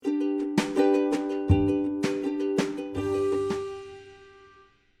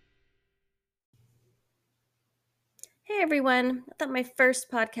everyone. I thought my first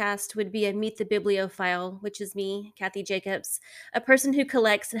podcast would be a Meet the Bibliophile, which is me, Cathy Jacobs, a person who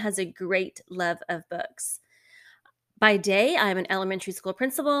collects and has a great love of books. By day, I'm an elementary school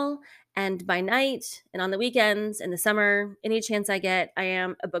principal, and by night, and on the weekends, in the summer, any chance I get, I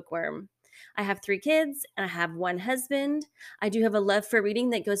am a bookworm. I have 3 kids and I have one husband. I do have a love for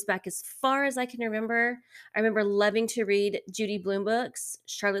reading that goes back as far as I can remember. I remember loving to read Judy Blume books,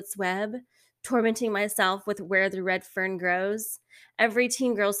 Charlotte's Web, tormenting myself with Where the Red Fern Grows, every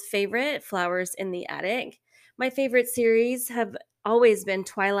teen girl's favorite, Flowers in the Attic. My favorite series have always been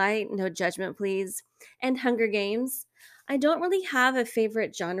Twilight, No Judgment Please, and Hunger Games. I don't really have a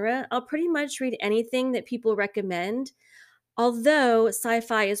favorite genre. I'll pretty much read anything that people recommend, although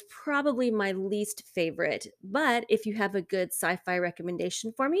sci-fi is probably my least favorite. But if you have a good sci-fi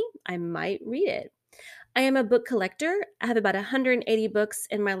recommendation for me, I might read it. I am a book collector. I have about 180 books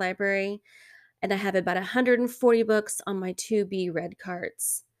in my library, and I have about 140 books on my to be read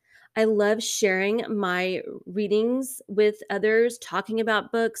carts. I love sharing my readings with others, talking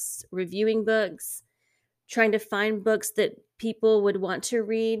about books, reviewing books, trying to find books that people would want to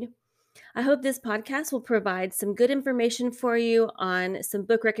read. I hope this podcast will provide some good information for you on some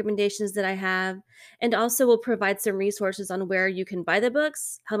book recommendations that I have, and also will provide some resources on where you can buy the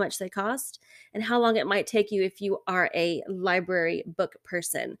books, how much they cost, and how long it might take you if you are a library book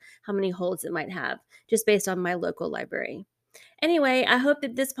person, how many holds it might have, just based on my local library. Anyway, I hope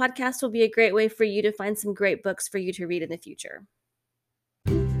that this podcast will be a great way for you to find some great books for you to read in the future.